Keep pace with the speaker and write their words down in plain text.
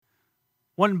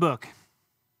One book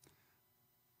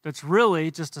that's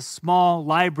really just a small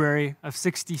library of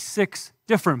 66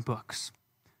 different books,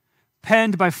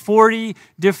 penned by 40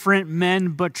 different men,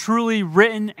 but truly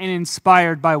written and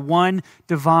inspired by one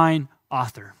divine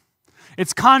author.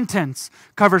 Its contents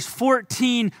covers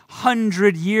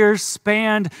 1,400 years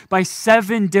spanned by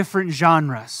 7 different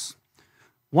genres,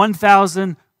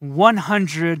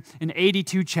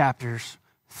 1,182 chapters,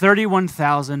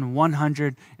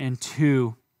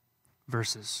 31,102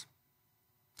 verses.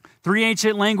 3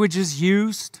 ancient languages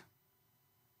used.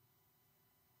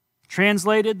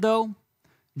 Translated, though,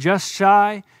 just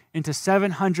shy into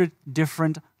 700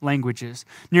 different languages.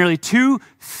 Nearly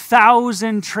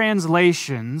 2,000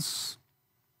 translations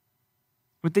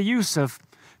with the use of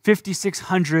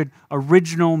 5,600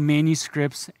 original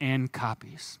manuscripts and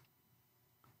copies.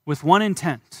 With one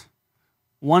intent,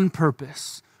 one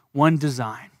purpose, one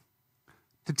design.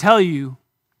 To tell you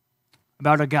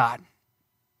about a God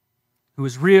who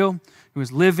is real, who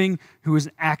is living, who is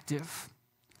active,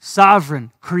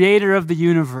 sovereign, creator of the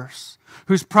universe,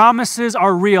 whose promises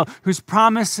are real, whose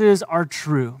promises are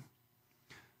true.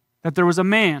 That there was a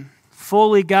man,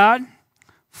 fully God,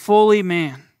 fully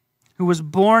man, who was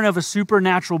born of a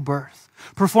supernatural birth,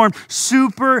 performed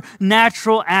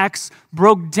supernatural acts,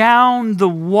 broke down the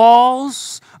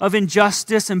walls of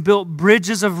injustice and built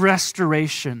bridges of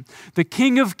restoration. The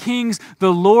King of Kings,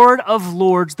 the Lord of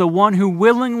Lords, the one who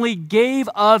willingly gave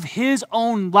of his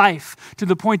own life to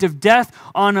the point of death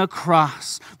on a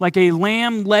cross, like a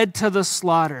lamb led to the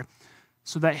slaughter,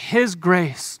 so that his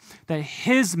grace, that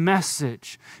his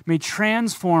message may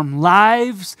transform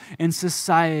lives and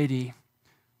society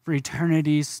for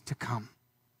eternities to come.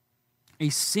 A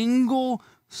single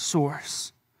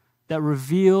source that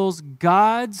reveals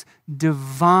God's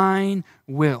divine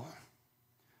will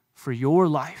for your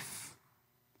life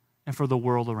and for the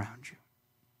world around you.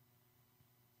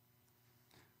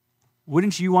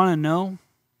 Wouldn't you want to know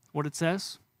what it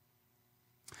says?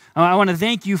 I want to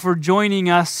thank you for joining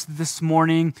us this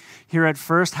morning here at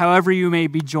First. However you may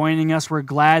be joining us, we're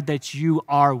glad that you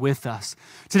are with us.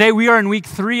 Today we are in week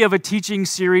 3 of a teaching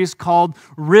series called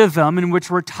Rhythm, in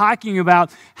which we're talking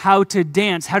about how to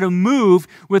dance, how to move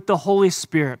with the Holy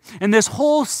Spirit. And this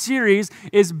whole series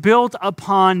is built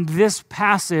upon this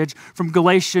passage from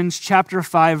Galatians chapter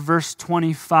 5, verse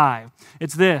 25.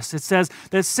 It's this. It says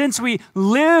that since we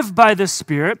live by the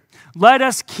Spirit, let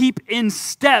us keep in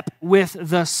step with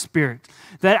the Spirit.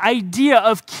 That idea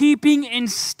of keeping in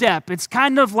step, it's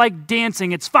kind of like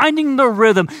dancing. It's finding the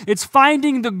rhythm. It's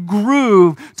finding the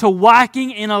groove to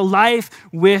walking in a life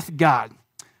with God.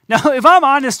 Now, if I'm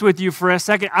honest with you for a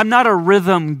second, I'm not a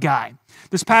rhythm guy.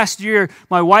 This past year,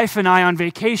 my wife and I on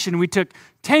vacation, we took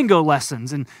tango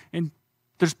lessons, and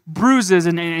there's bruises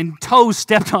and toes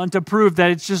stepped on to prove that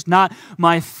it's just not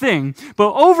my thing.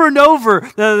 But over and over,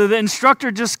 the instructor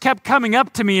just kept coming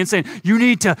up to me and saying, you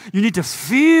need to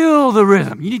feel the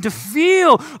rhythm. You need to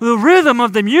feel the rhythm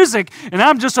of the music. And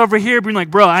I'm just over here being like,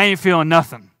 bro, I ain't feeling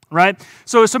nothing. Right?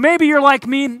 So maybe you're like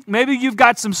me. Maybe you've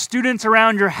got some students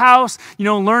around your house,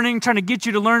 learning, trying to get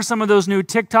you to learn some of those new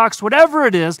TikToks. Whatever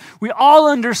it is, we all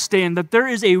understand that there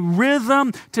is a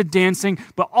rhythm to dancing,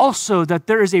 but also that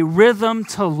there is a rhythm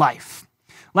to life.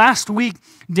 Last week,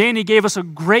 Danny gave us a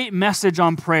great message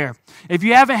on prayer. If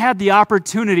you haven't had the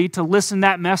opportunity to listen to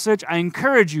that message, I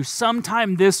encourage you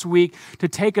sometime this week to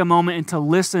take a moment and to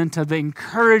listen to the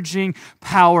encouraging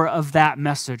power of that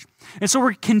message. And so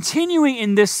we're continuing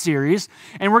in this series,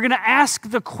 and we're going to ask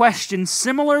the question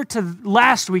similar to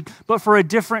last week, but for a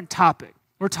different topic.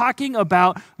 We're talking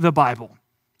about the Bible.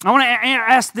 I want to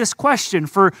ask this question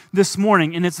for this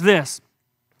morning, and it's this.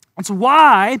 It's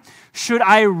why should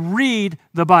I read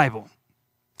the Bible?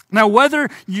 Now, whether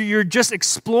you're just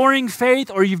exploring faith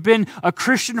or you've been a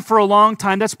Christian for a long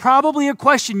time, that's probably a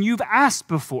question you've asked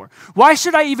before. Why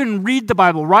should I even read the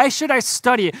Bible? Why should I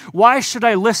study it? Why should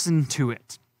I listen to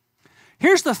it?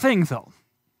 Here's the thing, though.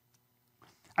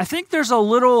 I think there's a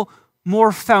little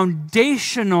more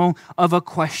foundational of a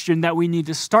question that we need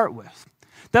to start with.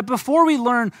 That before we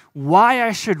learn why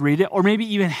I should read it, or maybe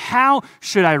even how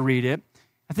should I read it,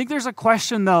 I think there's a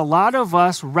question that a lot of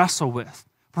us wrestle with.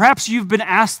 Perhaps you've been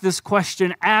asked this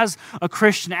question as a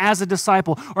Christian, as a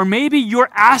disciple, or maybe you're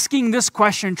asking this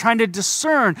question trying to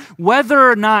discern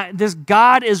whether or not this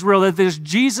God is real, that this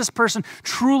Jesus person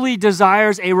truly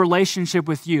desires a relationship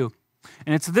with you.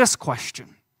 And it's this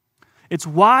question. It's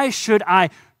why should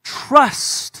I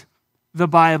trust the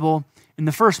Bible in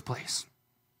the first place?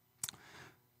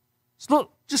 So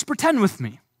look, just pretend with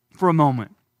me for a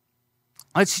moment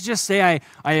Let's just say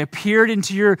I appeared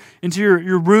into your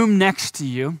room next to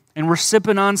you, and we're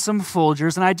sipping on some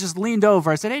Folgers, and I just leaned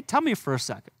over. I said, hey, tell me for a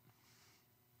second.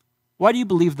 Why do you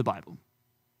believe the Bible?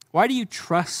 Why do you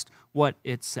trust what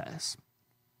it says?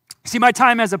 See, my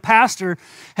time as a pastor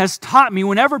has taught me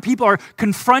whenever people are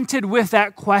confronted with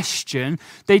that question,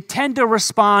 they tend to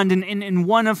respond in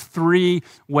one of three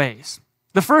ways.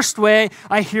 The first way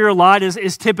I hear a lot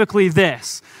is typically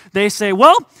this. They say,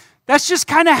 well, that's just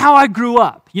kind of how I grew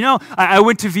up. You know, I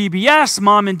went to VBS.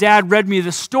 Mom and Dad read me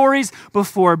the stories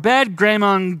before bed.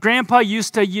 Grandma and Grandpa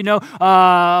used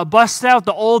to, bust out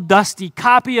the old dusty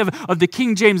copy of the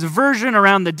King James Version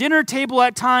around the dinner table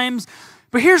at times.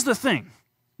 But here's the thing.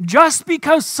 Just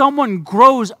because someone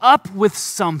grows up with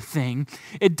something,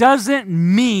 it doesn't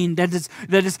mean that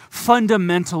it's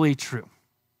fundamentally true.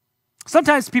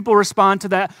 Sometimes people respond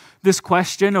to this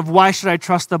question of why should I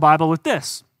trust the Bible with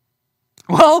this?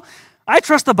 Well, I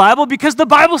trust the Bible because the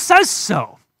Bible says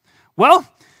so.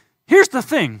 Well, here's the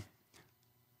thing.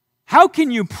 How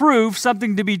can you prove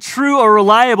something to be true or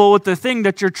reliable with the thing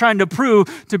that you're trying to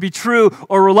prove to be true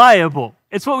or reliable?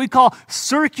 It's what we call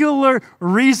circular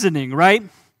reasoning, right?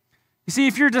 You see,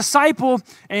 if you're a disciple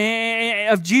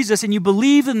of Jesus and you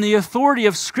believe in the authority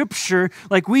of Scripture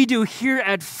like we do here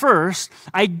at First,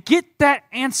 I get that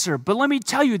answer. But let me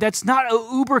tell you, that's not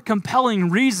an uber compelling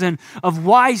reason of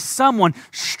why someone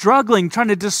struggling, trying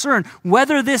to discern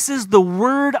whether this is the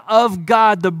Word of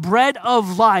God, the bread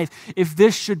of life, if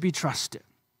this should be trusted.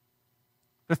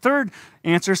 The third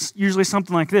answer is usually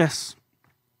something like this.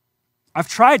 I've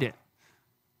tried it,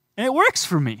 and it works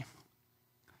for me.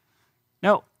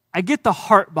 Now, I get the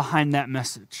heart behind that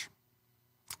message.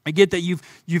 I get that you've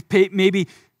maybe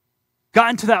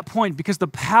gotten to that point because the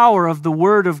power of the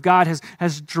Word of God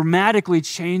has dramatically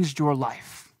changed your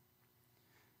life.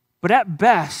 But at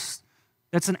best,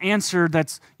 that's an answer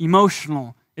that's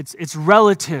emotional. It's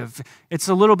relative. It's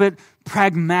a little bit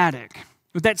pragmatic.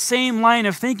 With that same line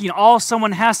of thinking, all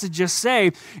someone has to just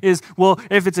say is, well,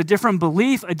 if it's a different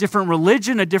belief, a different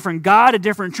religion, a different God, a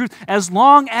different truth, as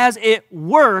long as it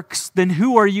works, then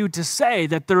who are you to say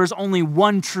that there is only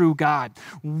one true God,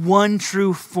 one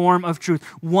true form of truth,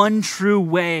 one true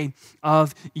way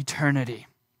of eternity?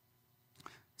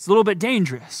 It's a little bit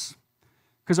dangerous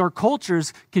because our culture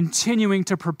is continuing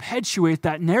to perpetuate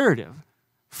that narrative.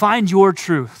 Find your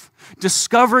truth.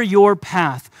 Discover your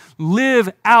path. Live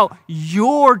out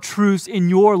your truths in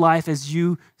your life as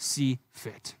you see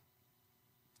fit.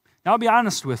 Now, I'll be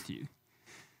honest with you.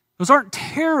 Those aren't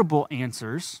terrible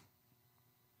answers,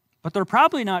 but they're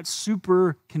probably not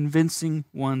super convincing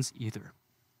ones either.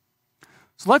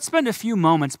 So let's spend a few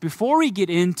moments before we get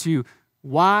into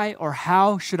why or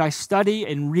how should I study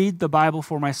and read the Bible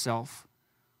for myself.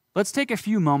 Let's take a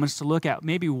few moments to look at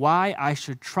maybe why I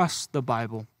should trust the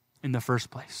Bible in the first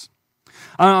place.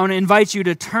 I want to invite you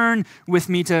to turn with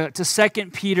me to 2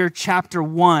 Peter chapter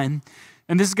 1,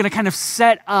 and this is going to kind of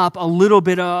set up a little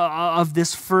bit of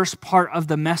this first part of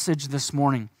the message this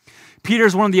morning. Peter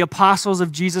is one of the apostles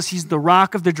of Jesus. He's the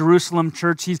rock of the Jerusalem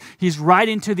church. He's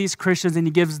writing to these Christians, and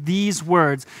he gives these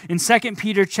words. In 2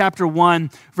 Peter chapter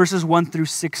 1, verses 1 through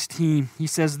 16, he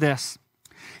says this.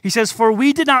 He says, "For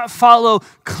we did not follow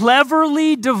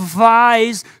cleverly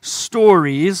devised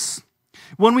stories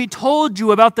when we told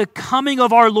you about the coming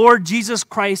of our Lord Jesus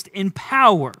Christ in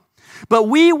power, but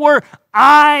we were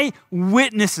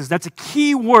eyewitnesses." That's a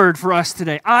key word for us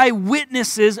today.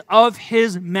 Eyewitnesses of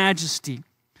his majesty.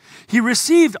 He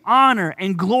received honor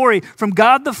and glory from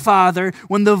God the Father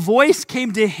when the voice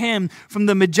came to him from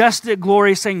the majestic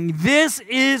glory saying, "This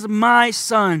is my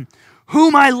Son,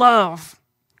 whom I love.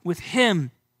 With him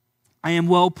I am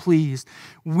well pleased."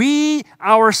 We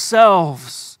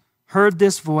ourselves heard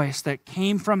this voice that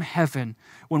came from heaven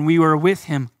when we were with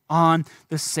him on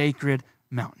the sacred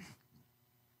mountain.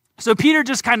 So Peter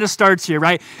just kind of starts here,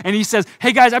 right? And he says,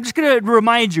 hey guys, I'm just going to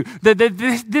remind you that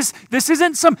this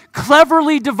isn't some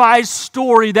cleverly devised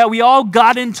story that we all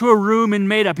got into a room and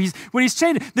made up. What he's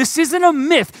saying, this isn't a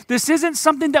myth. This isn't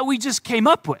something that we just came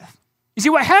up with. You see,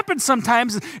 what happens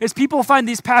sometimes is people find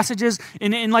these passages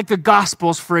in like the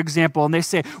Gospels, for example, and they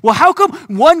say, well, how come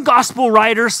one Gospel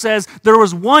writer says there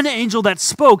was one angel that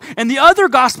spoke, and the other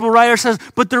Gospel writer says,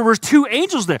 but there were two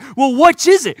angels there? Well, which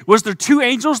is it? Was there two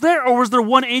angels there, or was there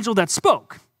one angel that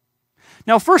spoke?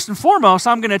 Now, first and foremost,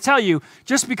 I'm going to tell you,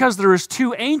 just because there was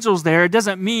two angels there, it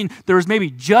doesn't mean there was maybe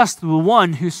just the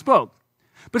one who spoke.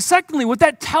 But secondly, what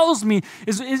that tells me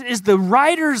is the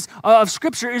writers of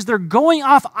Scripture, they're going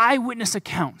off eyewitness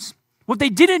accounts. What they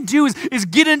didn't do is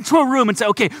get into a room and say,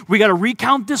 okay, we got to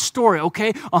recount this story,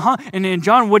 okay? And then,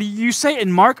 John, what do you say?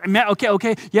 And Mark,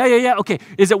 okay, yeah, okay.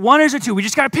 Is it one or is it two? We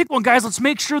just got to pick one, guys. Let's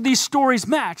make sure these stories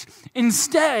match.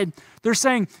 Instead, they're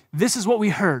saying, this is what we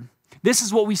heard. This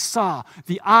is what we saw.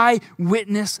 The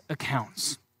eyewitness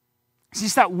accounts. See,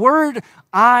 it's that word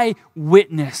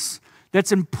eyewitness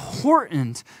that's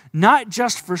important, not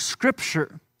just for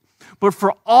Scripture, but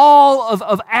for all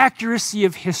of accuracy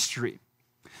of history.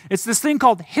 It's this thing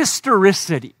called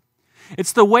historicity.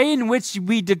 It's the way in which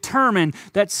we determine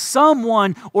that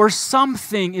someone or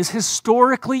something is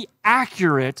historically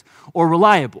accurate or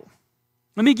reliable.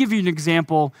 Let me give you an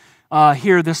example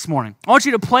here this morning. I want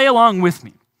you to play along with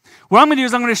me. What I'm going to do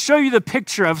is I'm going to show you the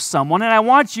picture of someone, and I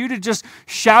want you to just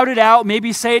shout it out,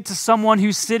 maybe say it to someone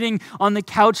who's sitting on the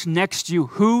couch next to you,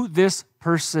 who this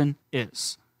person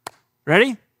is.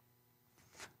 Ready?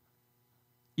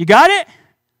 You got it?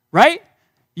 Right?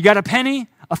 You got a penny,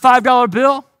 a $5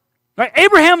 bill, right?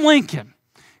 Abraham Lincoln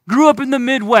grew up in the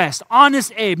Midwest,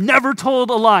 honest Abe, never told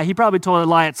a lie. He probably told a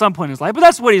lie at some point in his life, but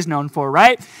that's what he's known for,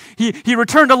 right? He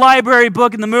returned a library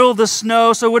book in the middle of the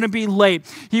snow so it wouldn't be late.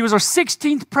 He was our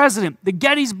 16th president, the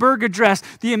Gettysburg Address,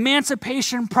 the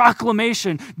Emancipation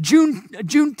Proclamation.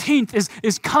 Juneteenth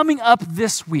is coming up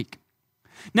this week.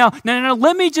 Now,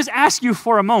 let me just ask you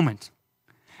for a moment.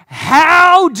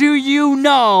 How do you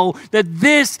know that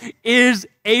this is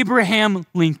Abraham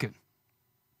Lincoln?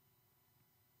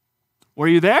 Were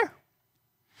you there?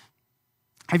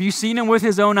 Have you seen him with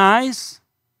his own eyes?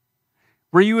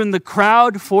 Were you in the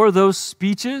crowd for those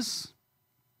speeches?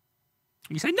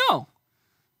 You say, no.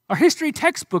 Our history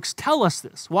textbooks tell us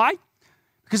this. Why?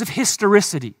 Because of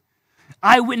historicity.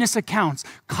 Eyewitness accounts,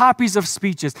 copies of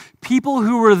speeches, people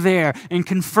who were there and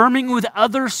confirming with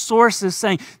other sources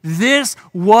saying, this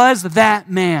was that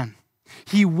man.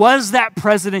 He was that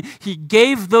president. He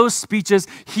gave those speeches.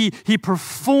 He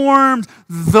performed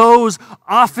those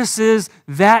offices.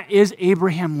 That is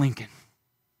Abraham Lincoln.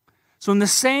 So in the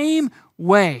same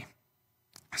way,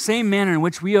 same manner in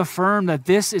which we affirm that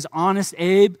this is Honest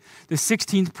Abe, the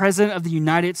 16th president of the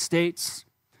United States,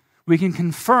 we can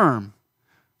confirm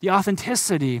the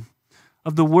authenticity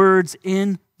of the words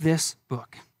in this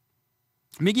book.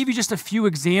 Let me give you just a few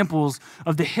examples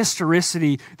of the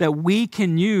historicity that we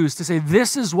can use to say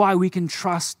this is why we can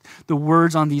trust the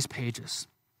words on these pages.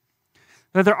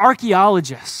 Now, they're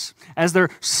archaeologists. As they're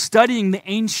studying the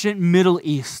ancient Middle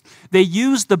East, they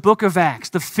use the book of Acts,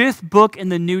 the 5th book in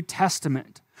the New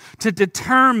Testament, to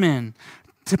determine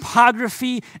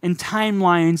topography and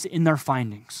timelines in their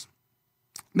findings.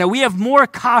 Now, we have more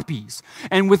copies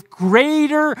and with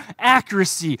greater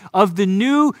accuracy of the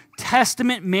New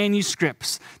Testament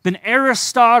manuscripts than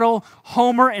Aristotle,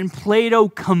 Homer, and Plato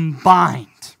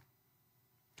combined.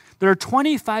 There are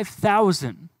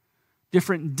 25,000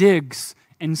 different digs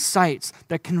and sites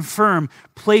that confirm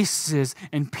places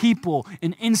and people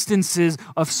and instances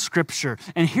of Scripture.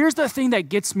 And here's the thing that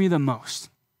gets me the most,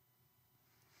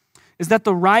 is that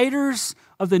the writers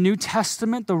of the New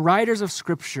Testament, the writers of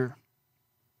Scripture,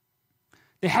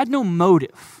 they had no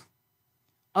motive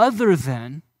other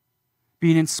than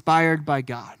being inspired by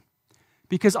God.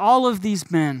 Because all of these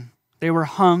men, they were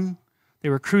hung, they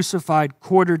were crucified,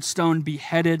 quartered, stoned,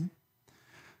 beheaded,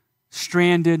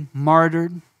 stranded,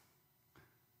 martyred,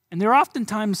 and they're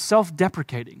oftentimes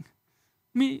self-deprecating.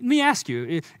 Let me ask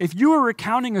you, if you were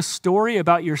recounting a story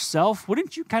about yourself,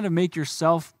 wouldn't you kind of make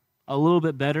yourself a little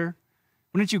bit better?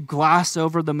 Wouldn't you gloss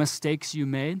over the mistakes you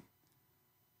made?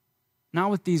 Not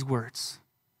with these words.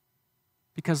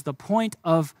 Because the point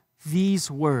of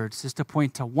these words is to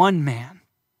point to one man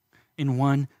and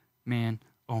one man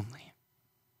only.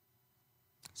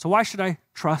 So why should I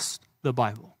trust the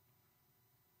Bible?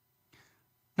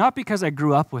 Not because I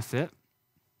grew up with it,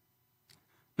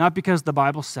 not because the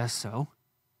Bible says so,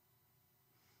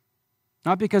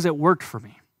 not because it worked for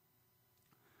me,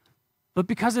 but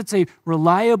because it's a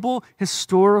reliable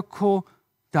historical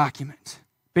document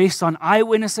based on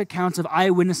eyewitness accounts of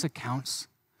eyewitness accounts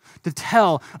to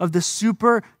tell of the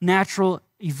supernatural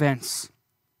events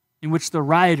in which the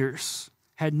writers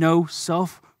had no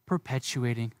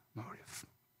self-perpetuating motive.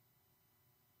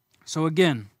 So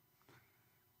again,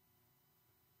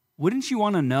 wouldn't you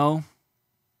want to know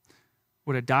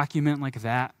what a document like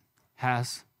that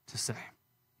has to say?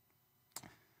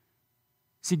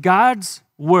 See, God's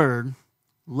word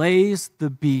lays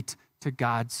the beat to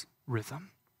God's rhythm.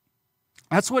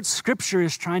 That's what Scripture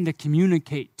is trying to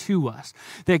communicate to us,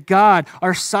 that God,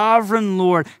 our sovereign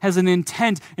Lord, has an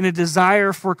intent and a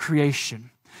desire for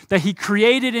creation. that he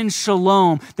created in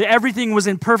shalom, that everything was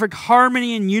in perfect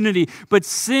harmony and unity, but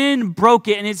sin broke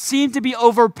it, and it seemed to be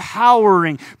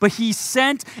overpowering. But he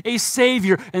sent a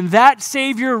Savior, and that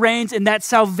Savior reigns, and that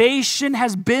salvation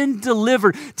has been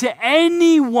delivered to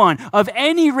anyone of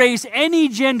any race, any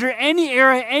gender, any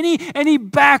era, any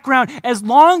background, as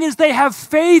long as they have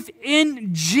faith in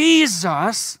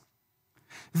Jesus.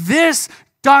 This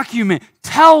document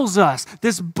tells us,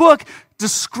 this book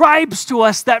describes to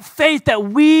us that faith that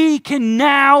we can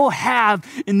now have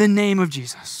in the name of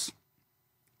Jesus.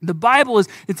 The Bible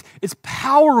it's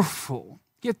powerful.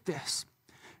 Get this.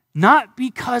 Not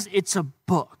because it's a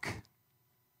book,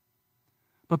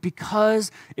 but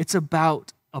because it's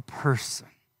about a person.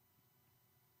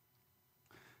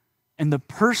 And the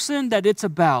person that it's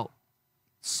about,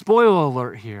 spoiler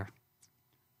alert here,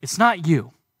 it's not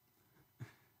you.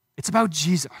 It's about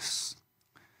Jesus.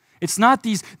 It's not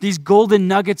these golden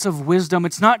nuggets of wisdom.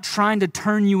 It's not trying to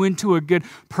turn you into a good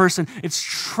person. It's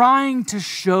trying to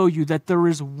show you that there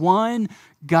is one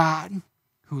God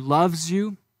who loves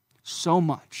you so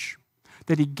much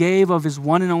that he gave of his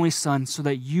one and only Son so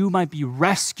that you might be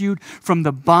rescued from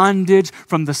the bondage,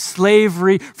 from the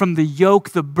slavery, from the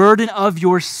yoke, the burden of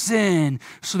your sin,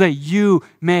 so that you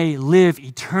may live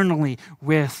eternally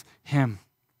with him.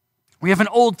 We have an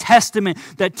Old Testament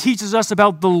that teaches us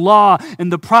about the law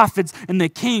and the prophets and the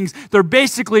kings. They're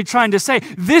basically trying to say,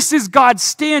 this is God's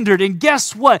standard, and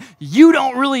guess what? You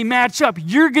don't really match up.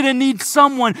 You're going to need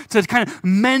someone to kind of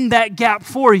mend that gap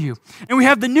for you. And we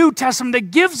have the New Testament that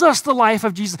gives us the life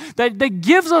of Jesus, that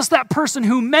gives us that person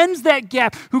who mends that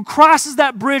gap, who crosses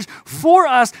that bridge for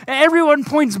us, and everyone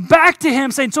points back to him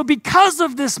saying, so because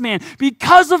of this man,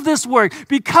 because of this work,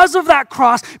 because of that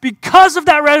cross, because of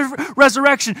that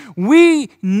resurrection, we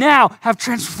now have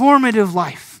transformative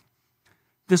life.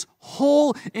 This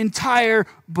whole entire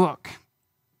book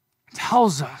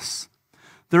tells us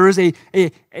there is a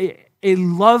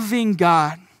loving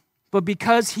God, but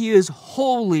because he is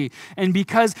holy and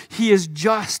because he is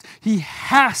just, he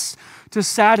has to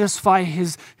satisfy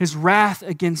his wrath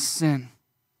against sin.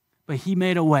 But he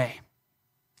made a way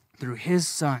through his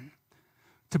Son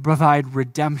to provide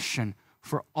redemption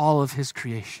for all of his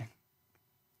creation.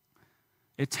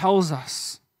 It tells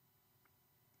us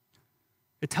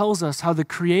how the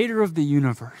creator of the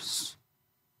universe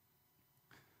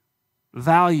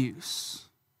values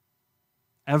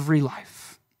every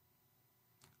life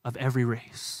of every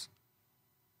race.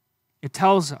 It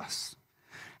tells us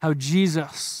how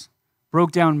Jesus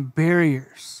broke down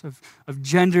barriers of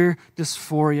gender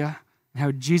dysphoria and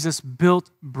how Jesus built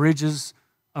bridges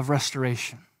of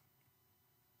restoration.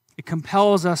 It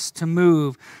compels us to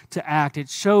move, to act. It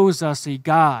shows us a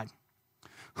God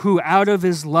who, out of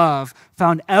his love,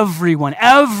 found everyone,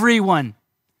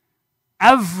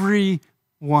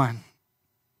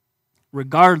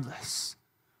 regardless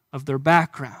of their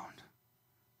background,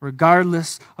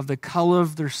 regardless of the color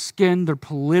of their skin, their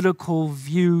political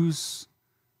views,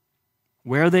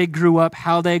 where they grew up,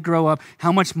 how they grow up,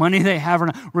 how much money they have, or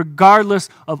not, regardless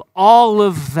of all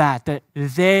of that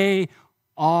they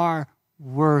are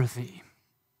worthy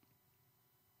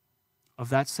of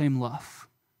that same love,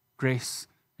 grace,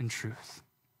 and truth.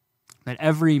 That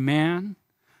every man,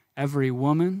 every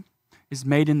woman is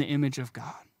made in the image of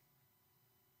God.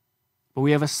 But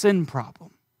we have a sin problem.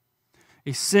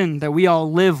 A sin that we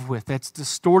all live with, that's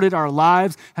distorted our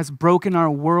lives, has broken our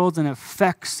worlds, and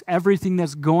affects everything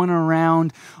that's going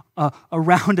around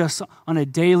us on a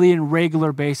daily and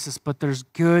regular basis. But there's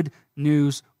good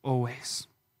news always.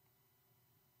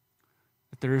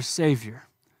 That there is Savior,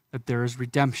 that there is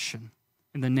redemption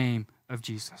in the name of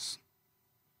Jesus.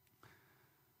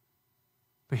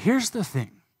 But here's the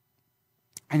thing,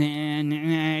 and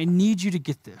I need you to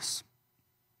get this.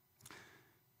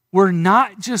 We're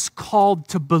not just called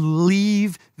to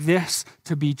believe this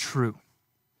to be true.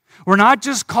 We're not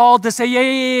just called to say,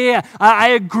 yeah, I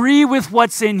agree with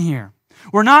what's in here.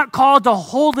 We're not called to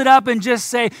hold it up and just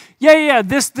say, yeah,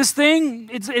 this thing,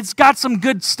 it's got some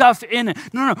good stuff in it.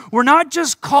 No. We're not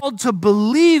just called to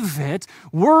believe it.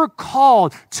 We're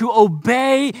called to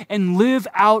obey and live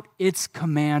out its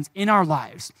commands in our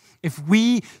lives. If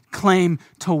we claim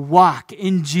to walk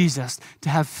in Jesus, to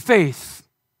have faith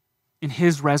in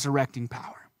his resurrecting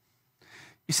power.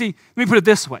 You see, let me put it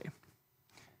this way.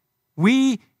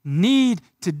 We need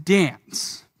to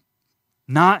dance,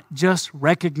 not just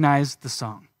recognize the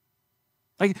song.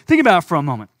 Like, think about it for a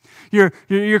moment.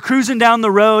 You're cruising down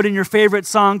the road and your favorite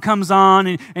song comes on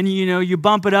and you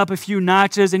bump it up a few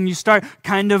notches and you start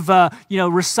kind of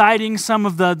reciting some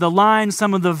of the lines,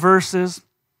 some of the verses.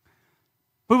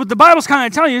 But what the Bible's kind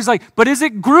of telling you is like, but is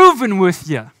it grooving with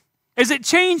you? Is it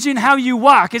changing how you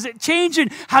walk? Is it changing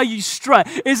how you strut?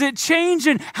 Is it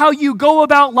changing how you go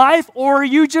about life? Or are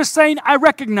you just saying, I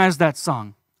recognize that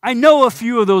song. I know a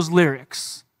few of those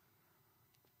lyrics.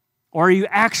 Or are you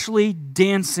actually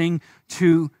dancing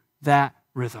to that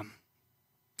rhythm?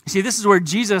 See, this is where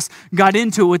Jesus got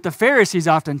into it with the Pharisees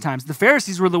oftentimes. The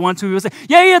Pharisees were the ones who would say,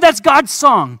 yeah, that's God's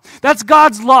song. That's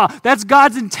God's law. That's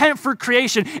God's intent for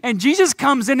creation. And Jesus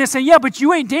comes in and says, yeah, but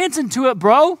you ain't dancing to it,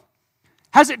 bro.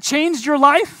 Has it changed your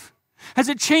life? Has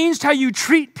it changed how you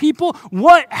treat people?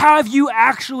 What have you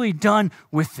actually done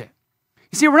with it?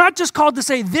 You see, we're not just called to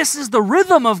say, this is the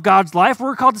rhythm of God's life.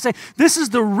 We're called to say, this is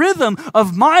the rhythm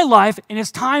of my life, and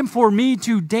it's time for me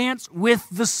to dance with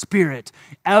the Spirit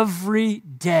every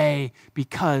day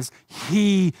because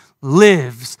He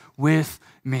lives with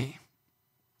me.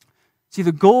 See,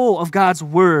 the goal of God's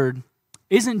Word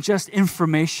isn't just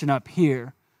information up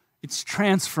here. It's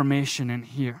transformation in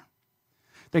here.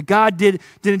 That God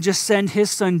didn't just send His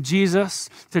Son Jesus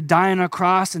to die on a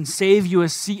cross and save you a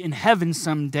seat in heaven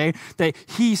someday. That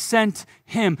He sent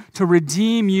Him to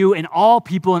redeem you and all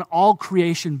people and all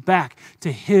creation back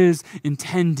to His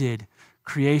intended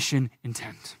creation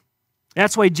intent.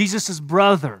 That's why Jesus'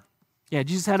 brother,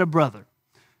 Jesus had a brother,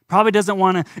 probably doesn't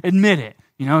want to admit it.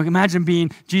 You know, imagine being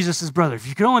Jesus' brother. If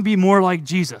you could only be more like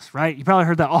Jesus, right? You probably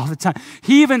heard that all the time.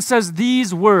 He even says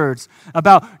these words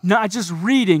about not just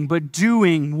reading, but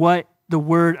doing what the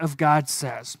Word of God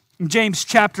says. In James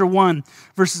chapter 1,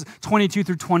 verses 22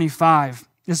 through 25,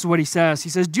 this is what he says. He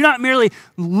says, do not merely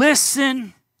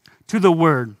listen to the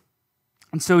Word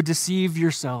and so deceive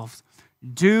yourselves.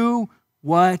 Do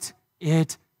what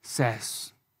it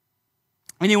says.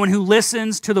 Anyone who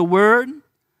listens to the Word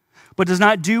but does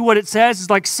not do what it says is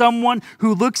like someone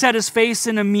who looks at his face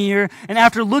in a mirror and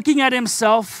after looking at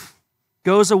himself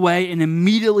goes away and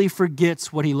immediately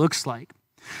forgets what he looks like.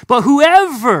 But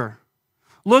whoever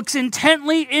looks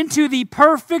intently into the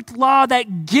perfect law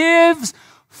that gives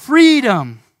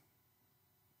freedom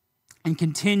and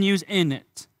continues in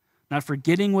it, not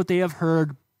forgetting what they have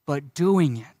heard, but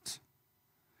doing it,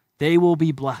 they will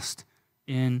be blessed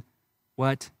in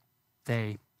what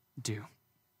they do.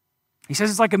 He says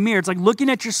it's like a mirror. It's like looking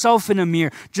at yourself in a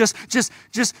mirror. Just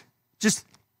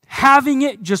having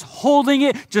it, just holding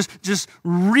it, just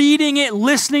reading it,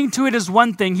 listening to it is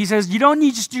one thing. He says you don't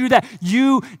need just to do that.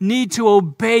 You need to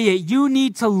obey it. You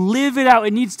need to live it out.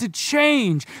 It needs to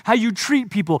change how you treat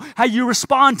people, how you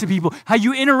respond to people, how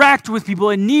you interact with people.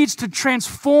 It needs to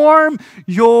transform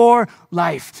your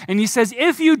life. And he says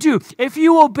if you do, if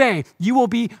you obey, you will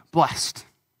be blessed.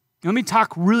 Let me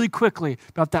talk really quickly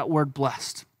about that word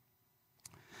blessed.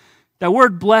 That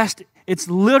word blessed, it's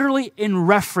literally in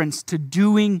reference to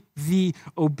doing the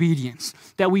obedience.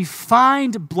 That we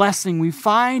find blessing, we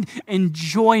find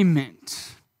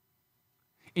enjoyment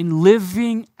in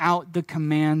living out the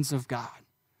commands of God.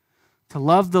 To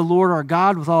love the Lord our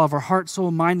God with all of our heart,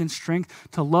 soul, mind, and strength.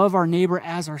 To love our neighbor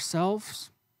as ourselves.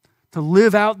 To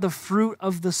live out the fruit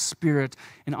of the Spirit.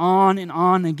 And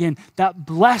on again. That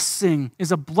blessing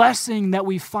is a blessing that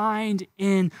we find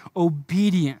in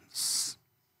obedience.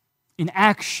 In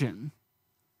action,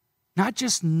 not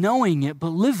just knowing it, but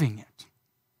living it.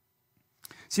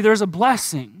 See, there's a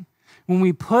blessing when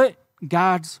we put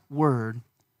God's Word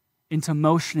into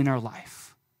motion in our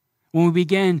life, when we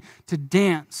begin to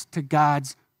dance to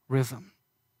God's rhythm.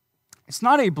 It's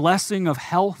not a blessing of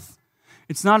health.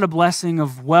 It's not a blessing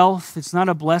of wealth. It's not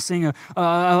a blessing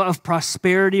of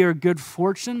prosperity or good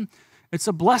fortune. It's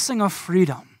a blessing of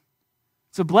freedom.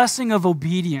 It's a blessing of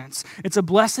obedience. It's a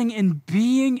blessing in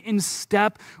being in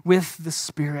step with the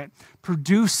Spirit,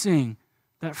 producing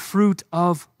that fruit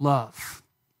of love,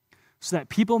 so that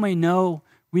people may know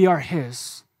we are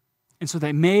His, and so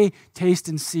they may taste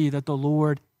and see that the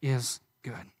Lord is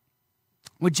good.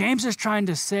 What James is trying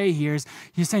to say here is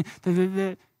he's saying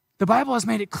that the Bible has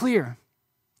made it clear.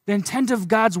 The intent of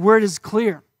God's Word is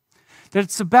clear. That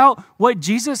it's about what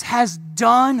Jesus has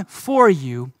done for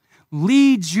you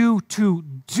leads you to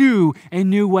do a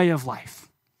new way of life.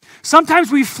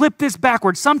 Sometimes we flip this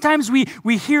backwards. Sometimes we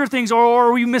hear things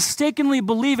or we mistakenly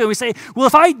believe it. We say, well,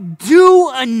 if I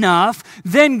do enough,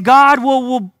 then God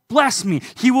will bless me.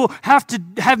 He will have to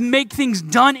make things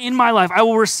done in my life. I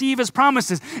will receive His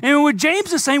promises. And what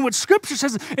James is saying, what Scripture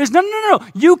says is, no.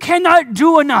 You cannot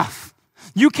do enough.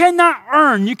 You cannot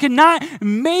earn. You cannot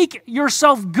make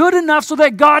yourself good enough so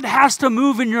that God has to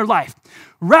move in your life.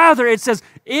 Rather, it says,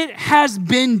 it has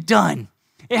been done.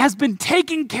 It has been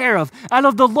taken care of out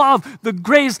of the love, the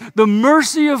grace, the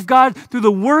mercy of God through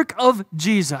the work of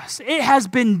Jesus. It has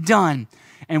been done.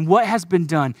 And what has been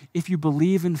done, if you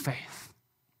believe in faith,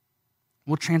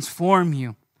 will transform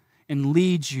you and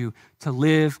lead you to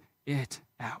live it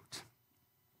out.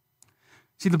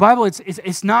 See, the Bible,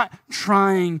 it's not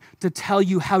trying to tell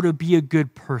you how to be a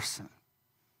good person.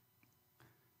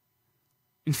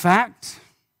 In fact,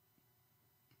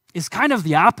 it's kind of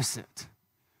the opposite.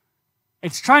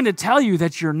 It's trying to tell you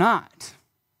that you're not,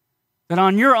 that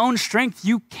on your own strength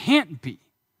you can't be.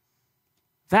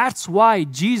 That's why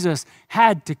Jesus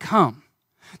had to come.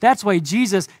 That's why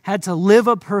Jesus had to live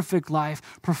a perfect life,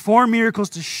 perform miracles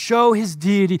to show his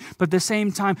deity, but at the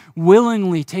same time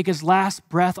willingly take his last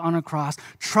breath on a cross,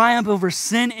 triumph over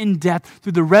sin and death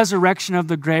through the resurrection of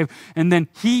the grave, and then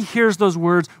he hears those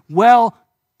words, "Well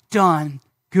done,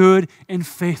 good and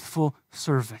faithful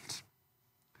servant."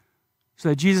 So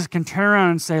that Jesus can turn around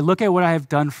and say, "Look at what I have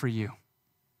done for you.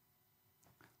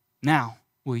 Now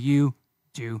will you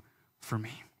do for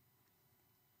me?"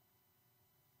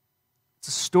 It's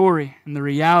a story and the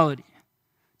reality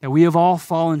that we have all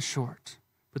fallen short.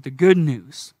 But the good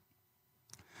news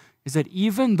is that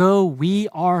even though we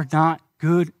are not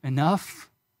good enough,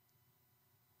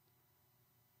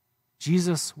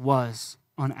 Jesus was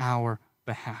on our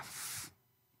behalf.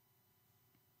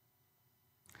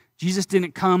 Jesus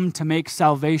didn't come to make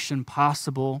salvation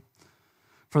possible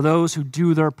for those who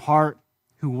do their part,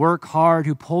 who work hard,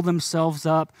 who pull themselves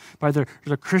up by their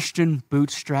Christian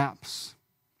bootstraps.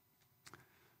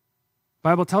 The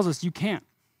Bible tells us you can't.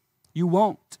 You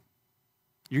won't.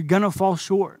 You're going to fall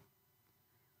short.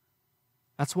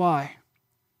 That's why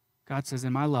God says,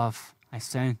 "In my love, I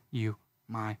send you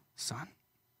my Son."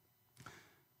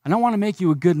 I don't want to make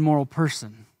you a good moral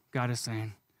person, God is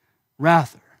saying.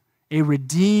 Rather, a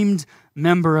redeemed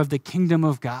member of the kingdom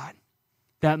of God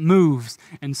that moves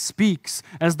and speaks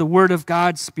as the word of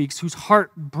God speaks, whose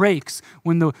heart breaks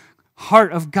when the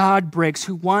heart of God breaks,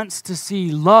 who wants to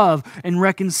see love and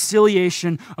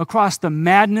reconciliation across the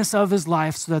madness of his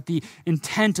life so that the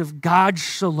intent of God's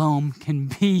shalom can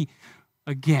be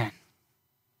again.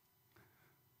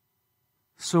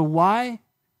 So why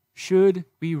should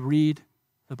we read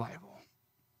the Bible?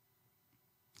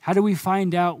 How do we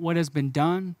find out what has been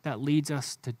done that leads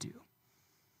us to do?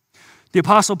 The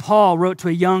Apostle Paul wrote to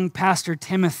a young pastor,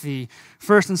 Timothy.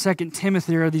 1st and 2nd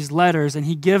Timothy are these letters, and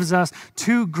he gives us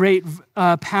two great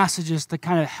passages to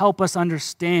kind of help us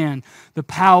understand the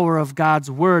power of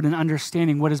God's word and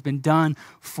understanding what has been done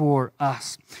for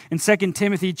us. In 2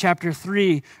 Timothy chapter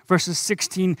 3, verses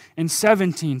 16 and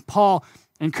 17, Paul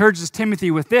encourages Timothy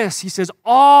with this. He says,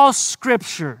 "All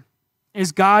Scripture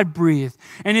is God-breathed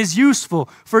and is useful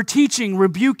for teaching,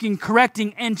 rebuking,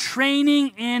 correcting, and training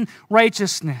in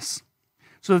righteousness,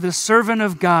 so that the servant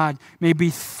of God may be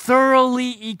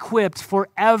thoroughly equipped for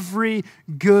every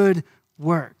good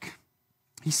work."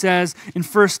 He says in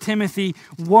 1 Timothy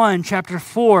 1, chapter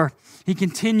 4, he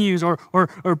continues, or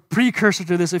precursor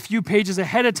to this, a few pages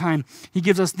ahead of time, he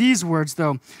gives us these words,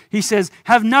 though. He says,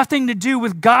 "Have nothing to do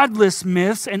with godless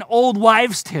myths and old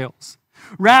wives' tales.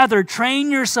 Rather, train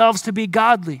yourselves to be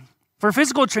godly. For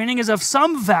physical training is of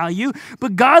some value,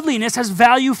 but godliness has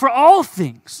value for all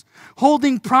things,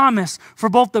 holding promise for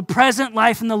both the present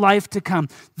life and the life to come.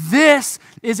 This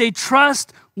is a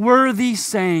trustworthy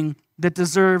saying that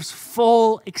deserves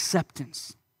full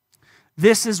acceptance.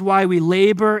 This is why we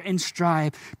labor and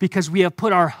strive, because we have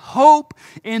put our hope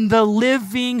in the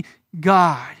living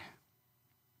God,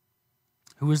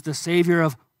 who is the Savior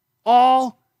of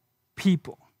all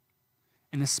people,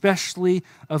 and especially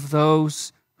of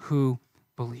those who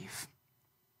believe."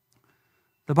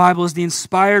 The Bible is the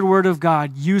inspired word of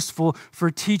God, useful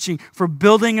for teaching, for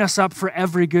building us up for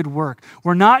every good work.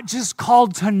 We're not just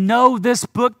called to know this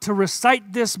book, to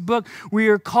recite this book. We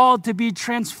are called to be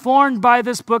transformed by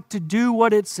this book to do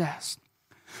what it says.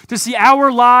 To see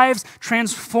our lives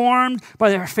transformed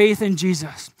by our faith in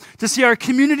Jesus. To see our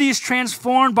communities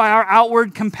transformed by our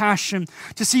outward compassion.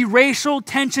 To see racial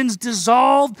tensions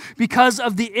dissolved because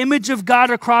of the image of God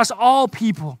across all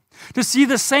people. To see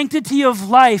the sanctity of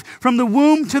life from the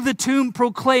womb to the tomb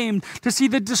proclaimed. To see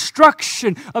the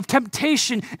destruction of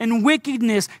temptation and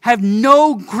wickedness have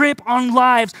no grip on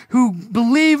lives who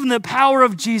believe in the power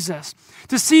of Jesus.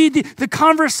 To see the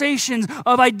conversations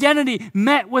of identity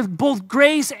met with both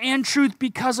grace and truth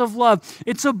because of love.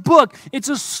 It's a book, it's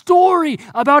a story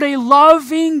about a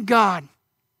loving God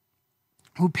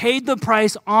who paid the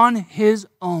price on his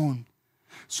own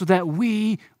so that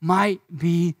we might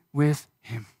be with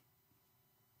him.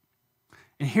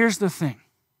 And here's the thing.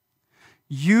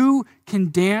 You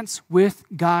can dance with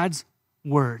God's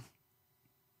word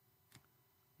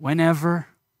whenever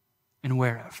and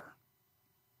wherever.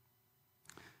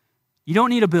 You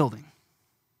don't need a building.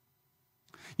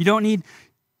 You don't need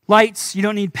lights. You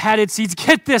don't need padded seats.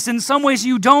 Get this, in some ways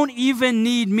you don't even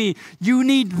need me. You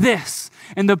need this.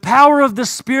 And the power of the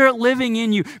Spirit living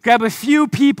in you. Grab a few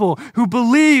people who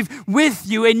believe with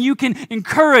you, and you can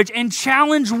encourage and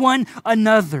challenge one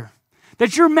another.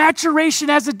 That your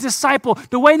maturation as a disciple,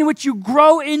 the way in which you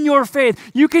grow in your faith,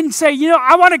 you can say,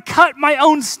 I want to cut my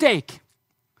own steak.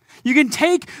 You can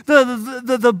take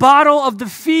the bottle of the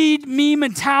feed me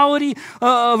mentality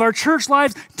of our church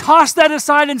lives, toss that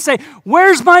aside and say,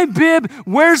 where's my bib?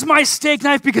 Where's my steak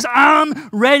knife? Because I'm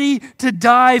ready to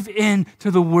dive into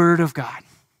the Word of God.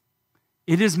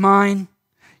 It is mine.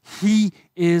 He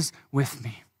is with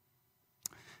me.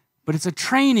 But it's a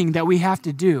training that we have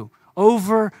to do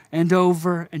over and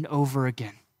over and over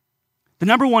again. The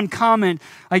number one comment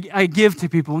I give to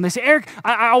people when they say, Eric,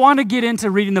 I want to get into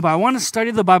reading the Bible. I want to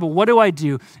study the Bible. What do I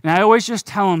do? And I always just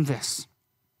tell them this.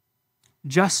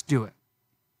 Just do it.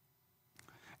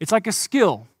 It's like a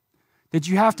skill that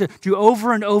you have to do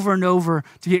over and over and over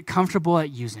to get comfortable at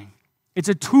using. It's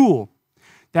a tool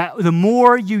that the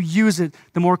more you use it,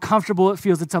 the more comfortable it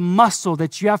feels. It's a muscle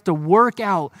that you have to work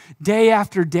out day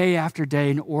after day after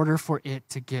day in order for it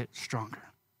to get stronger.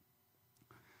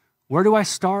 Where do I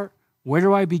start? Where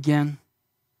do I begin?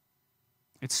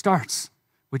 It starts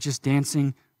with just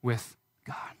dancing with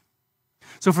God.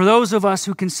 So for those of us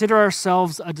who consider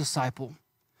ourselves a disciple,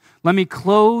 let me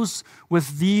close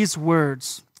with these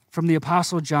words from the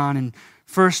Apostle John in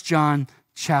 1 John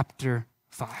chapter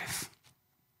 5.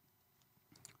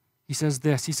 He says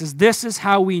this. He says, this is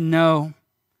how we know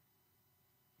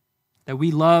that we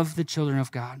love the children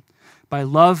of God, by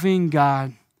loving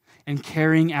God and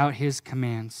carrying out His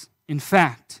commands. In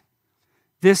fact,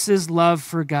 this is love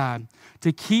for God,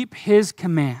 to keep His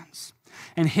commands.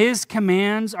 And His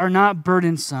commands are not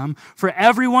burdensome, for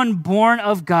everyone born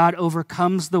of God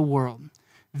overcomes the world.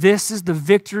 This is the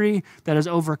victory that has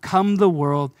overcome the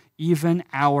world, even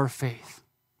our faith.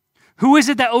 Who is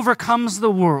it that overcomes the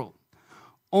world?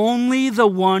 Only the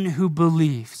one who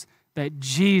believes that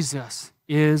Jesus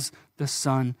is the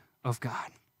Son of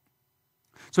God.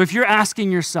 So if you're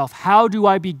asking yourself, how do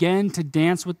I begin to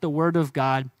dance with the Word of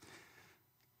God?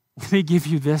 Let me give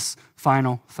you this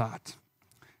final thought.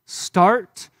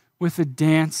 Start with a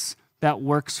dance that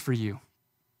works for you.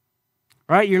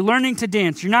 All right, you're learning to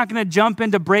dance. You're not going to jump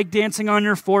into break dancing on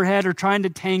your forehead or trying to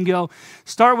tango.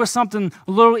 Start with something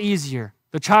a little easier.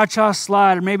 The cha-cha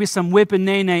slide or maybe some whip and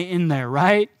nay-nay in there,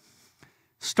 right?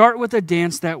 Start with a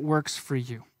dance that works for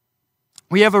you.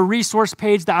 We have a resource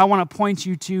page that I want to point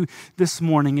you to this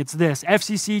morning. It's this,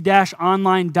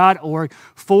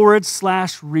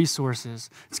 fcc-online.org/resources.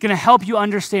 It's going to help you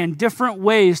understand different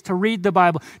ways to read the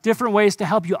Bible, different ways to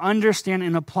help you understand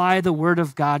and apply the Word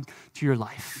of God to your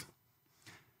life.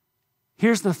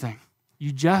 Here's the thing.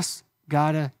 You just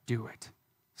got to do it.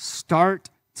 Start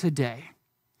today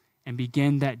and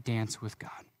begin that dance with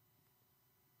God.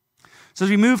 So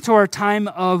as we move to our time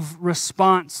of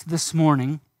response this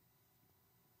morning,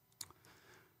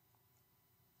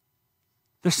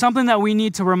 there's something that we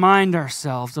need to remind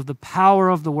ourselves of the power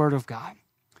of the Word of God.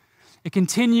 It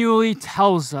continually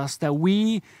tells us that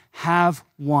we have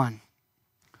one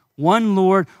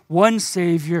Lord, one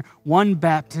Savior, one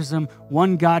baptism,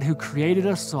 one God who created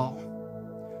us all,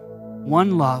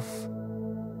 one love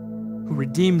who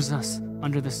redeems us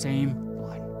under the same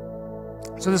blood.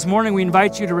 So this morning we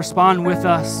invite you to respond with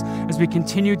us as we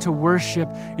continue to worship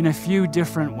in a few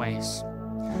different ways.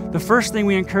 The first thing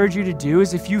we encourage you to do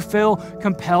is if you feel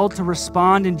compelled to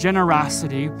respond in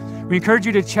generosity, we encourage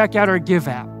you to check out our Give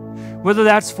app. Whether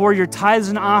that's for your tithes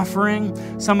and offering,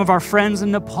 some of our friends in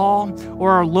Nepal,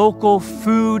 or our local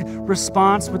food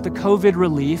response with the COVID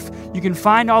relief, you can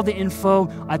find all the info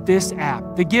at this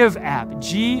app, the Give app,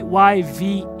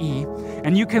 G-Y-V-E,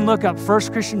 and you can look up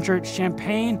First Christian Church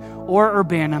Champaign or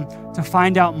Urbana to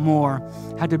find out more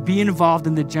how to be involved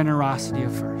in the generosity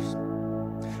of First.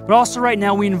 But also right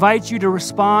now, we invite you to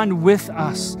respond with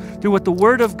us to what the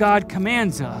Word of God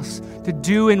commands us to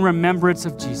do in remembrance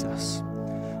of Jesus.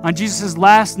 On Jesus'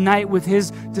 last night with His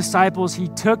disciples, He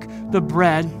took the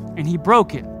bread and He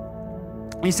broke it.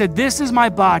 And He said, "This is my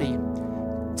body.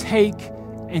 Take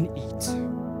and eat."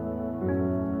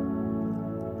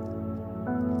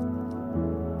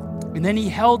 And then He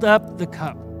held up the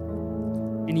cup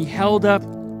and He held up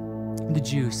the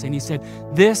juice and He said,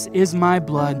 "This is my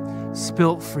blood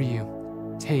spilt for you.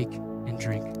 Take and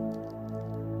drink."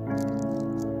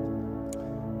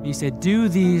 And He said, "Do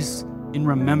these in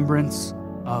remembrance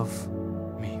of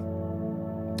me."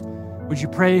 Would you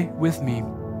pray with me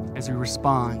as we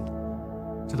respond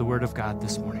to the Word of God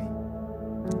this morning?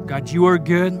 God, you are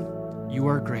good. You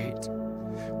are great.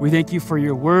 We thank you for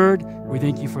your word. We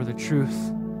thank you for the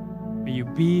truth. May you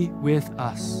be with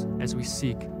us as we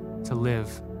seek to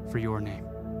live for your name.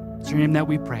 It's your name that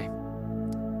we pray.